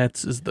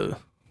Baconettes is the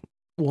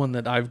one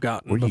that I've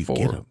gotten Where do you before.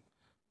 get them?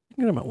 You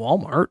can get them at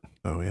Walmart.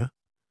 Oh yeah,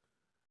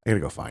 I gotta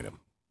go find them.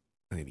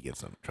 I need to get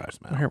some, try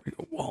some out. Here we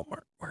go.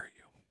 Walmart. Where are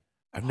you?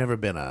 I've never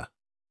been a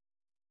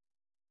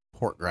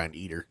pork rind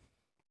eater,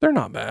 They're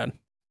not bad.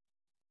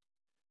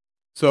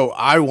 so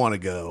I want to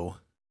go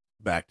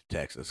back to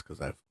Texas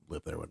because I've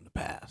lived there in the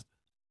past.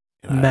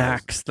 And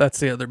Max. That's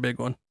the other big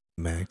one.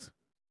 Max.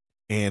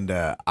 And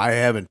I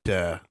haven't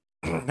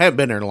haven't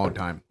been there in a long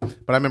time.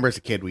 But I remember as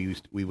a kid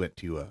we went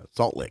to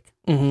Salt Lake,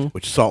 Mm-hmm.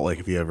 which Salt Lake,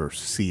 if you ever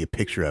see a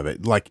picture of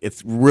it, like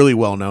it's really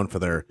well known for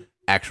their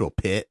actual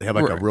pit. They have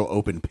like Right. a real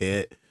open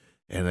pit,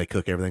 and they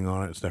cook everything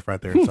on it and stuff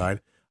right there inside.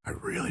 I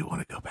really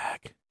want to go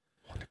back.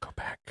 I want to go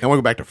back. I want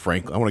to go back to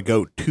Franklin. I want to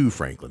go to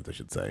Franklin's, I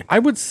should say. I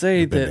would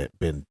say Been that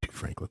been to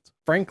Franklin's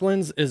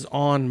Franklin's is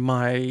on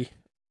my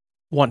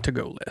want to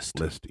go list.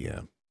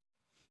 yeah.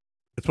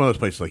 It's one of those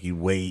places like you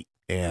wait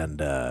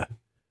and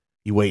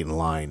you wait in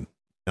line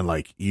and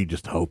like you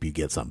just hope you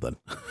get something.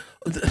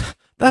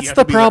 That's have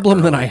the to be there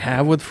problem that early. I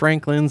have with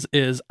Franklin's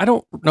is I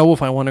don't know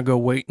if I want to go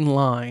wait in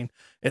line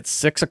at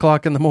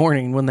 6:00 in the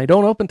morning when they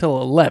don't open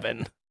till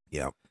 11.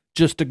 Yeah.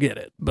 Just to get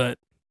it. But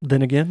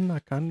then again, I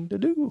kind of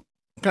do.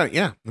 Kind of,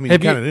 yeah. I mean,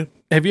 Have you kind of do.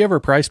 Have you ever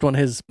priced one of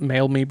his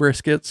mail me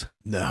briskets?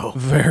 No.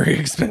 Very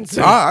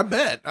expensive. I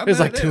bet. It was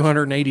like is.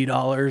 $280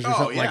 or Oh,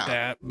 something yeah. like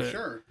that. But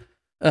Sure.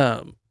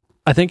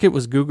 I think it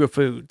was Guga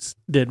Foods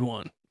did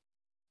one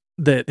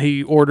that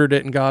he ordered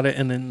it and got it,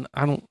 and then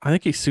I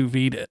think he sous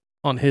vide it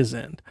on his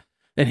end,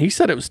 and he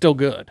said it was still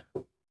good.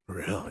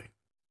 Really?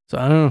 So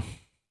I don't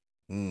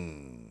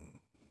know.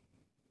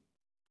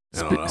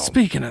 don't know.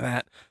 Speaking of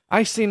that,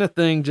 I seen a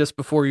thing just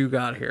before you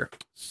got here.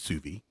 Sous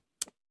vide.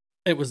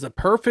 It was the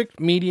perfect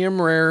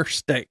medium rare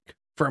steak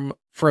from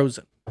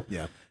Frozen.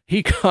 Yeah.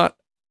 He got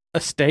a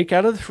steak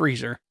out of the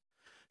freezer,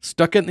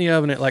 stuck it in the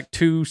oven at like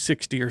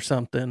 260 or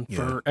something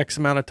for X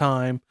amount of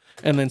time,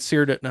 and then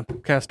seared it in a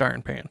cast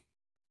iron pan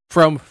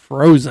from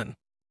Frozen.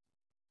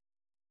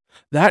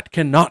 That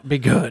cannot be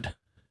good.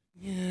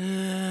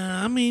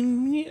 Yeah, I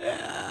mean,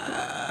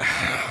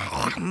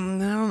 I don't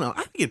know.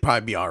 I think it'd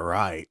probably be all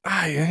right.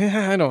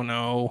 I don't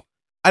know.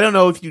 I don't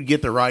know if you'd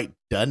get the right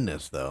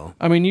doneness, though.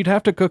 I mean, you'd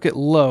have to cook it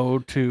low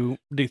to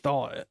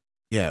thaw it.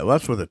 Yeah, well,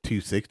 that's where the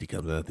 260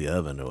 comes in at the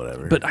oven or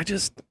whatever. But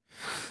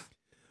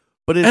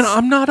and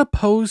I'm not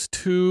opposed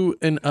to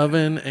an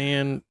oven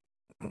and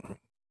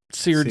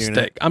seared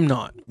steak. I'm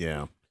not.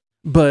 Yeah.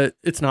 But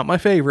it's not my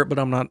favorite, but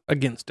I'm not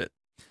against it.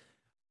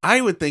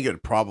 I would think it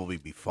would probably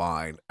be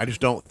fine. I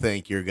just don't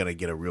think you're going to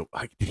get a real...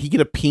 Did he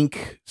get a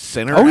pink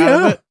center out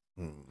of it?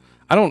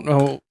 I don't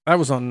know. I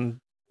was on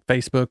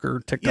Facebook or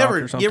TikTok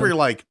or something. You ever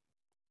like...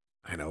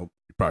 I know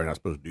you're probably not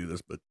supposed to do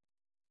this, but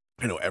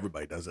I know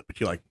everybody does it.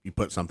 But you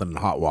put something in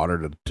hot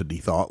water to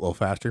de-thaw it a little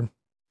faster.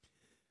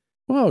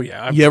 Well,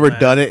 yeah. You ever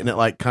done it and it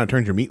like kind of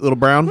turns your meat a little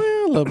brown?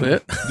 Well, a little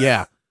bit.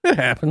 Yeah. It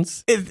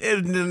happens.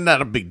 It's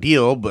not a big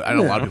deal, but I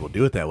know a lot of people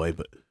do it that way.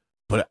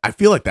 But I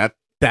feel like that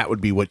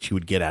would be what you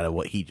would get out of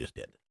what he just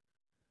did.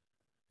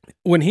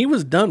 When he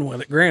was done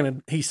with it,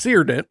 granted, he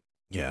seared it.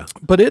 Yeah.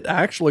 But it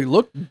actually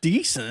looked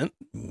decent.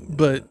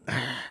 But,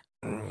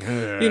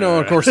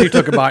 of course, he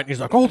took a bite and he's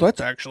like, oh,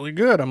 that's actually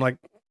good. I'm like,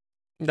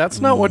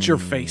 that's not what your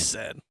face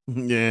said.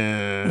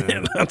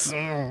 Yeah. That's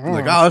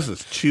like, oh, this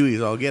is chewy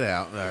as all get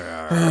out.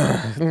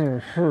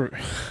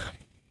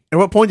 At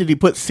what point did he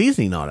put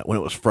seasoning on it? When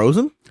it was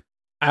frozen?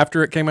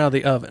 After it came out of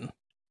the oven.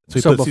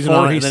 So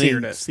before he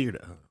seared it. Seared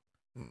it.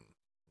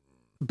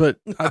 But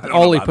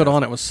all he put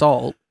on it was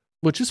salt,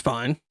 which is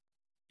fine.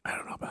 I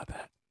don't know about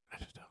that. I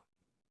just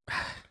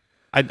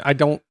don't. I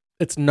don't.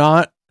 It's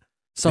not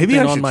something Maybe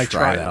I on should my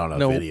try trial. that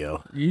on a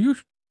video.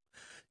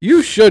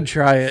 You should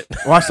try it.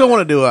 Well, I still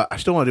want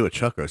to do a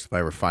chuck roast if I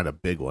ever find a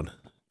big one.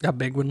 A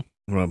big one.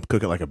 I'm gonna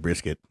cook it like a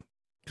brisket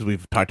because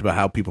we've talked about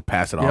how people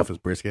pass it off as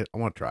brisket. I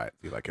want to try it.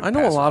 See if I can. I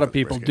know a lot of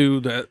people do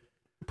that.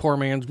 Poor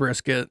man's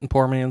brisket and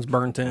poor man's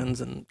burnt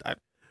ends, and I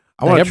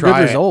want to try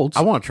good results.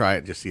 I want to try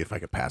it just see if I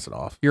can pass it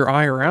off. Your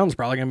eye around's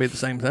probably gonna be the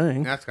same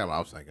thing. That's kind of what I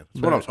was thinking.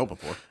 That's what I was hoping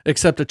for.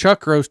 Except a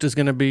chuck roast is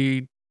gonna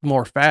be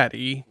more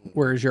fatty,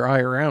 whereas your eye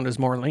around is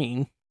more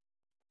lean.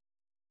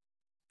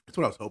 That's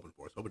what I was hoping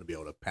for. I was hoping to be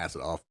able to pass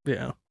it off.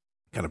 Yeah.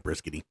 Kind of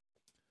briskety.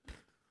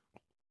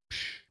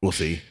 We'll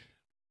see.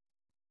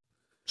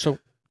 So,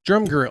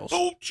 drum grills.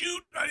 Oh,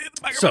 shoot. I hit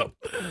the microphone.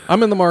 So,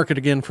 I'm in the market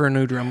again for a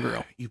new drum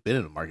grill. You've been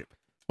in the market.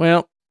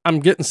 Well, I'm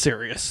getting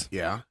serious.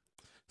 Yeah.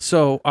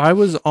 So, I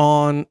was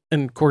on,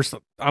 and of course,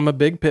 I'm a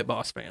big Pit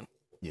Boss fan.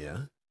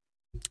 Yeah.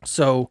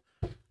 So,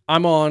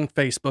 I'm on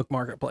Facebook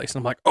Marketplace, and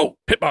I'm like, oh,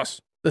 Pit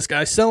Boss. This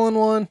guy's selling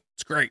one.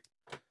 It's great.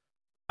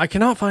 I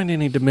cannot find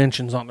any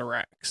dimensions on the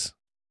racks.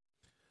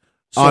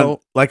 So, on,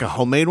 like a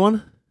homemade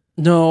one?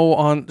 No,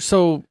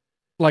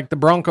 like the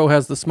Bronco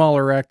has the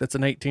smaller rack that's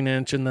an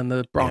 18-inch, and then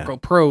the Bronco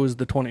Pro is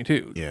the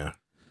 22. Yeah.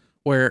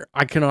 Where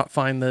I cannot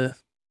find the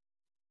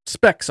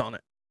specs on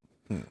it.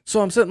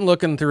 So I'm sitting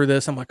looking through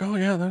this. I'm like, oh,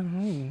 yeah,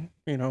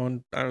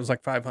 and I was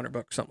like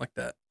 $500, something like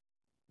that.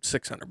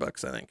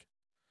 $600, I think.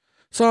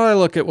 So I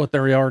look at what they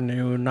are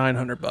new,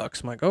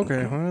 $900. I'm like,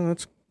 okay, well,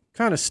 that's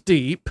kind of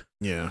steep.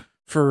 Yeah.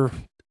 For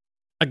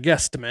a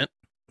guesstimate.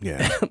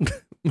 Yeah. And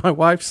my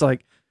wife's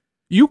like,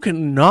 you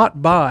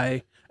cannot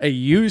buy a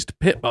used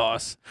Pit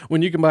Boss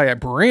when you can buy a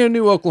brand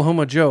new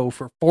Oklahoma Joe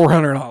for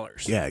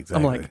 $400. Yeah, exactly.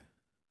 I'm like,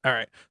 all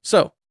right.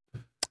 So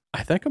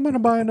I think I'm going to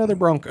buy another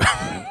Bronco.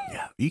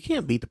 Yeah, you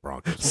can't beat the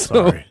Broncos. I'm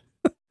sorry.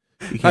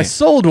 I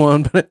sold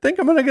one, but I think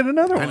I'm going to get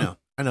another one.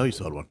 I know you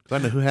sold one. I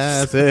know who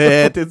has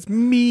it. It's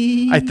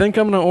me. I think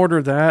I'm going to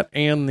order that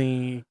and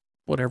the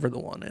whatever the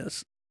one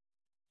is.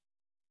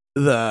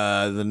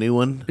 The new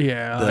one?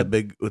 Yeah. The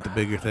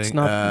bigger thing. It's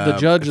not the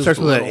Judge. It starts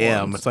with an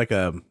M. It's like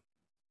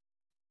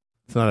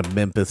it's not a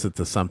Memphis, it's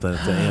a something.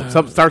 It's an M.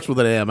 Something starts with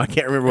an M. I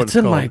can't remember what it's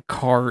called. It's in my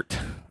cart.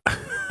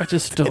 I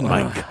just don't know.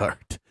 In my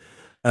cart.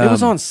 It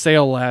was on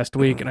sale last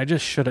week, and I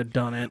just should have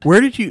done it.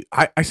 Where did you...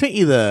 I sent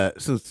you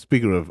since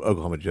speaking of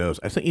Oklahoma Joe's,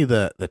 I sent you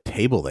the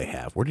table they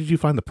have. Where did you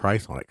find the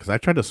price on it? Because I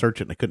tried to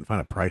search it, and I couldn't find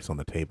a price on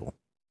the table.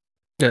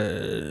 I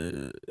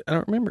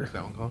don't remember. What's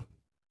that one called?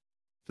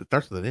 It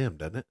starts with an M,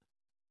 doesn't it?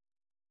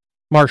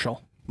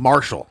 Marshall.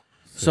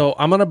 So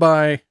I'm going to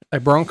buy a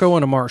Bronco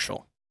and a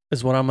Marshall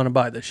is what I'm going to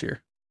buy this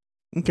year.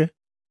 Okay.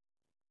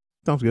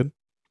 Sounds good.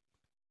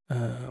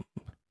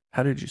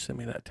 How did you send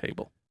me that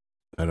table?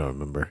 I don't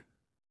remember.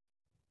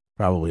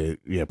 Probably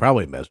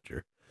a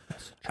messenger.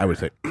 I would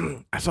say.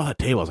 I saw that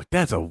table. I was like,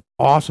 that's an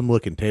awesome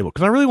looking table.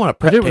 Because I really want a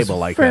prep table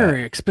like that.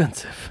 Very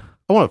expensive.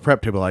 I want a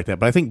prep table like that,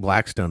 but I think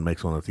Blackstone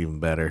makes one that's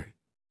even better.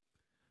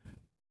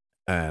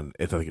 And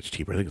I think it's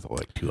cheaper. I think it's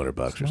like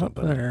 $200 or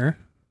something. There.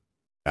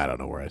 I don't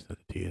know where I sent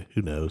it to you.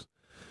 Who knows?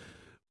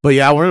 But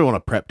yeah, I really want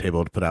a prep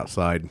table to put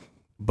outside.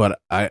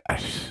 But I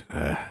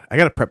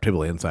got a prep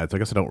table inside, so I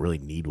guess I don't really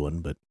need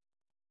one. But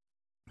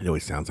it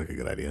always sounds like a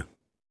good idea.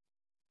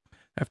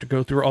 Have to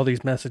go through all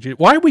these messages.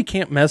 Why we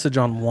can't message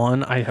on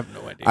one, I have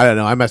no idea. I don't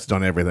know. I message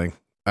on everything.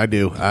 I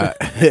do.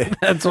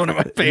 That's one of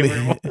my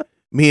favorite ones.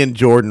 Me and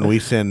Jordan, we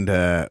send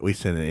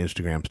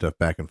Instagram stuff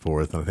back and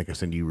forth, and I think I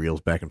send you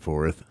reels back and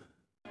forth.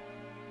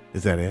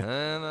 Is that it?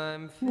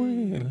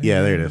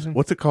 Yeah, there it is.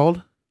 What's it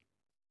called?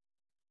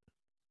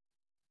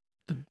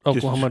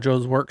 Oklahoma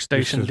Joe's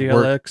Workstation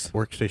DLX.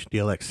 Workstation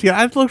DLX. Yeah,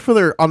 I've looked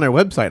on their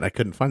website, and I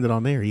couldn't find it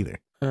on there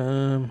either.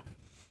 I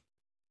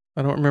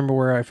don't remember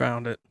where I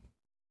found it.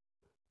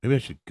 Maybe I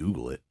should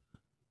Google it.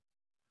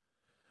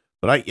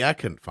 But I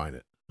couldn't find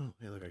it. Oh,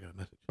 hey, look, I got a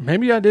message.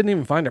 Maybe I didn't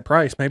even find a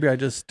price. Maybe I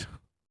just...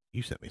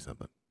 You sent me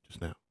something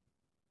just now.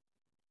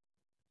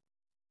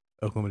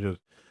 Oklahoma Joe's.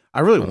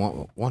 I really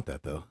want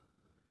that, though.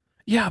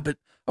 Yeah, but...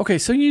 Okay,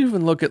 so you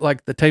even look at,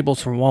 like, the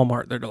tables from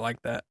Walmart that are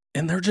like that,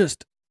 and they're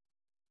just...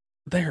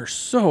 They are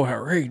so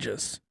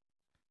outrageous.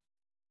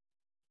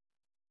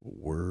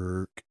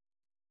 Workstation?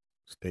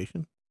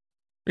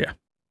 Yeah.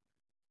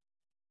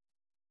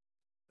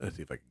 Let's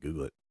see if I can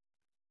Google it.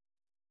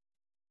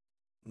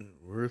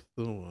 Worth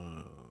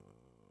the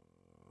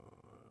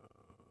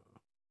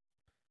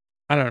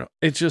I don't know.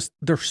 It's just,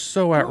 they're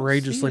so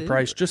outrageously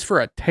priced just for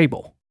a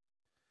table.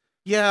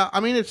 Yeah, I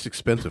mean, it's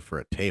expensive for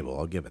a table.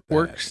 I'll give it that.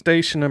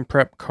 Workstation and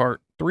prep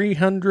cart,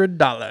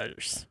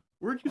 $300.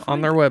 Where'd you find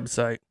on their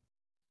website.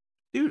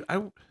 Dude,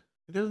 it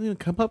doesn't even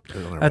come up to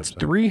it on their That's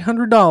website.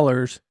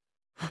 $300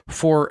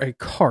 for a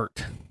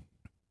cart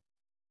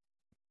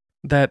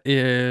that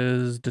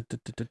is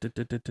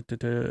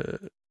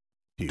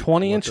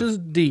 20 inches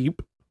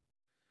deep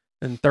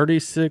and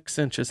 36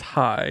 inches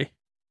high.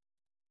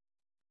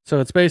 So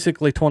it's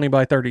basically 20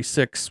 by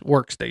 36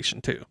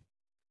 workstation too.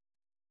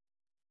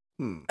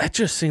 That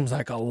just seems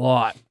like a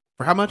lot.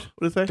 For how much?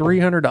 What is that?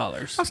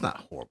 $300. That's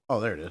not horrible. Oh,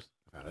 there it is.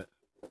 Got it.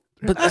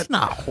 But that's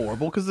not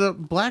horrible because the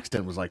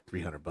Blackstone was like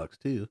 $300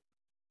 too.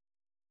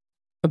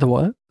 The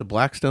what? The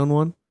Blackstone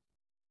one?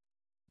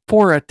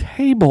 For a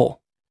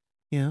table.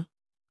 Yeah.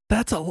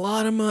 That's a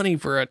lot of money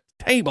for a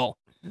table.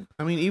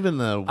 I mean, even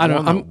the one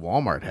that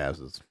Walmart has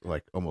is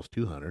like almost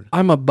 $200.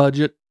 I'm a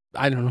budget.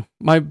 I don't know.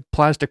 My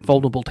plastic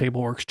foldable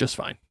table works just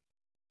fine.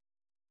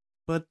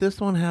 But this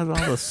one has all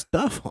the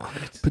stuff on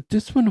it. But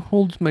this one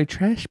holds my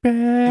trash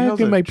bag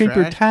and my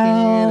paper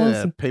towels.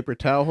 And a paper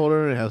towel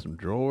holder. It has some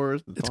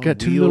drawers. It's got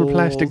two little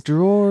plastic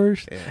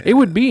drawers. Yeah. It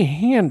would be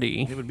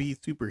handy. It would be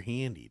super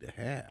handy to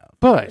have.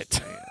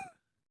 But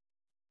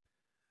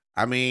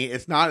I mean,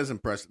 it's not as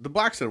impressive. The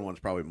Blackstone one's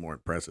probably more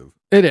impressive.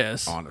 It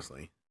is.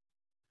 Honestly.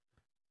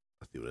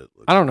 Let's see what it looks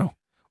like. I don't know.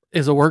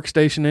 Is a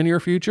workstation in your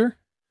future?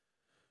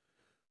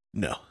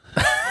 No.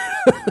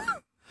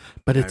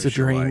 But it's a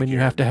dream, and you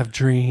have to have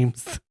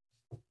dreams.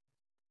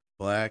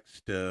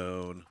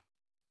 Blackstone.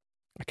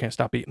 I can't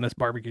stop eating this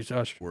barbecue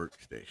sauce.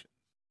 Workstation.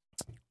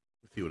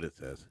 Let's see what it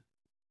says.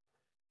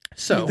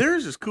 So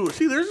theirs is cool.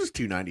 See, theirs is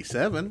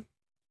 $297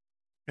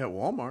 at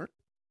Walmart.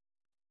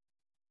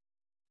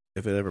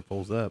 If it ever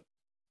pulls up.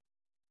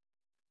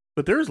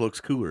 But theirs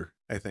looks cooler,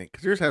 I think.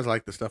 Because yours has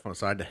like the stuff on the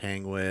side to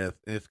hang with.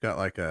 And it's got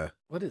like a...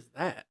 What is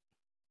that?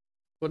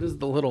 What is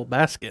the little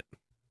basket?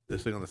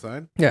 This thing on the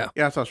side? Yeah.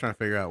 Yeah, that's what I was trying to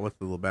figure out. What's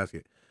the little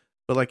basket?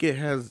 But like it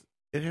has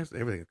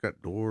everything. It's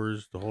got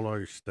doors to hold all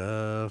your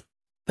stuff.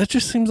 That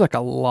just seems like a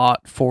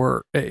lot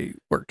for a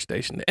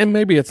workstation. And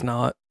maybe it's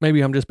not.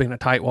 Maybe I'm just being a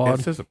tightwad.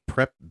 It says a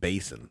prep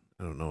basin.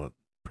 I don't know what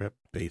prep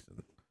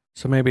basin.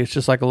 So maybe it's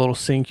just like a little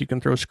sink you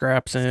can throw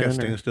scraps in. It's got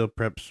stainless steel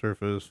prep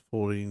surface,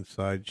 folding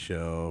side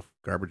shelf,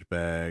 garbage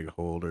bag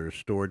holder,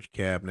 storage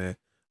cabinet,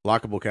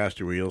 lockable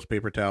caster wheels,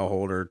 paper towel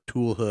holder,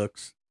 tool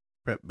hooks,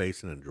 prep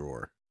basin, and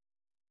drawer.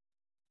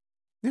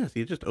 Yeah,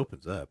 see, it just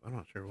opens up. I'm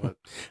not sure what.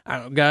 I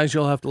don't know, guys,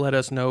 you'll have to let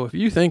us know if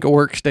you think a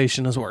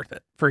workstation is worth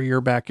it for your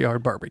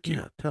backyard barbecue.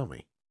 Yeah, tell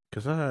me.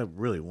 Because I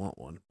really want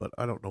one, but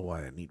I don't know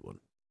why I need one.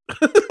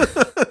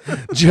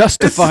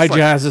 Justify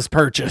Jazz's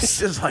purchase. It's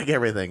just like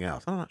everything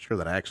else. I'm not sure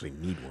that I actually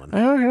need one. I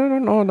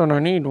don't know that I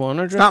need one.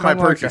 It's not my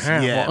purchase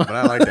yet, but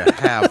I like to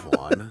have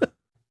one.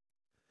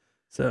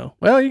 So,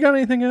 well, you got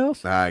anything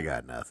else? I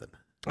got nothing.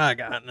 I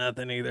got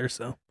nothing either,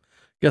 so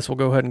guess we'll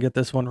go ahead and get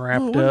this one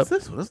wrapped up. What is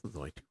this one? This is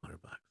only $200.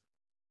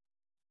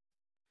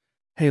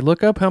 Hey,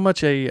 look up how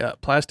much a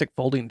plastic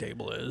folding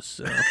table is.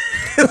 So.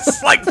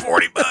 It's like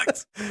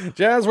 $40.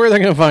 Jazz, where are they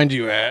going to find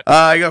you at?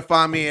 You got to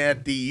find me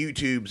at the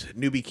YouTubes,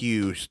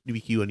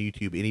 NewBQ on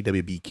YouTube,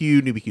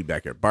 NEWBQ, NewBQ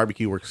Backyard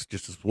Barbecue works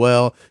just as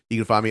well. You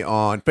can find me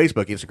on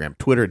Facebook, Instagram,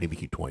 Twitter at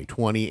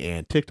NewBQ2020,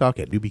 and TikTok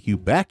at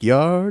NewBQ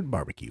Backyard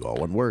Barbecue, all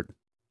one word.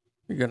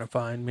 You're going to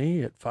find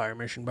me at Fire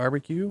Mission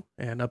Barbecue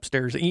and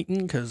upstairs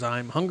eating because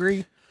I'm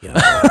hungry. Yeah,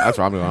 that's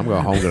what I'm going. I'm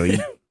going home to eat.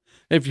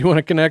 If you want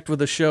to connect with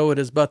the show, it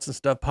is Butts and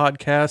Stuff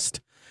Podcast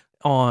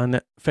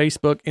on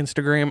Facebook,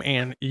 Instagram,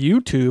 and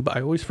YouTube.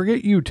 I always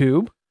forget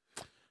YouTube.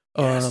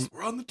 Yes,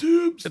 we're on the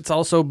tubes. It's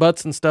also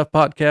Butts and Stuff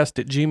Podcast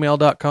at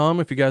gmail.com.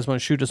 If you guys want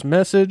to shoot us a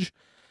message,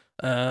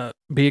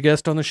 be a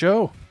guest on the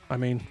show. I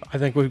mean, I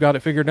think we've got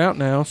it figured out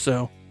now.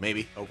 So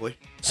Maybe, hopefully.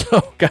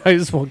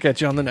 guys, we'll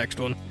catch you on the next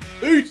one.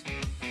 Peace.